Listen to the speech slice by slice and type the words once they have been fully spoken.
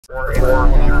Show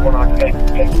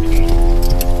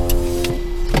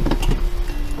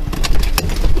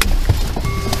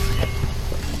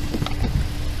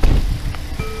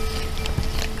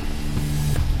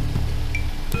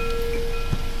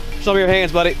me your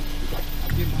hands, buddy.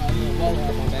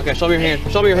 Okay, show me your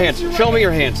hands. Show me your hands. Show me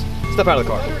your hands. Step out of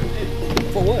the car.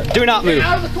 For what? Do not move.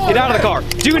 Get out of the car.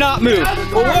 Do not move.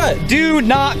 For what? Do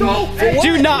not move.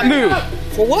 Do not move.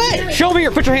 For what? Show me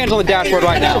your, put your hands on the dashboard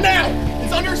right now.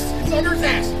 It's under his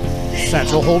ass.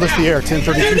 Central, hold us the air.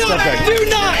 1032, step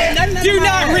back. Do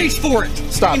not reach for it.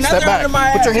 Stop, step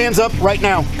back. Put your hands up right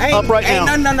now. Up right now. Ain't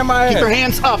nothing under my Keep head. your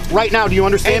hands up right now. Do you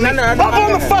understand me? Ain't nothing Up under my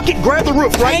on the head. fucking, grab the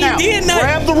roof right now. Did nothing.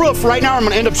 Grab the roof right now. I'm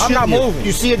gonna end up shooting not you. moving.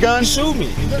 You see a gun? Shoot me.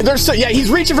 There's yeah, he's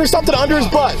reaching for something under his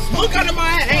butt. Look under my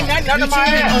head. Ain't nothing under my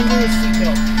head. Under his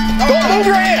seatbelt. Don't move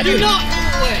your hand. Do not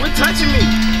move away. Quit touching me.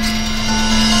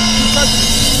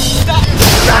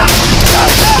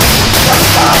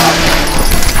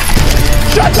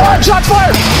 Shots fired! Shots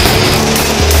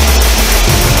fired!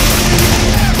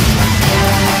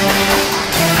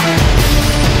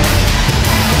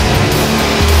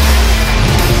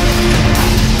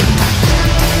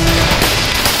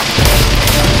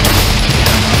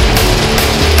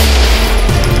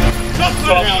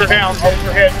 Officer down,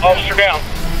 officer head, officer down.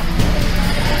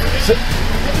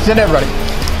 Send everybody.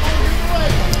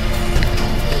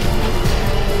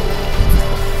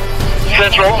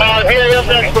 Central, EAS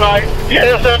expedite,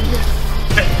 EAS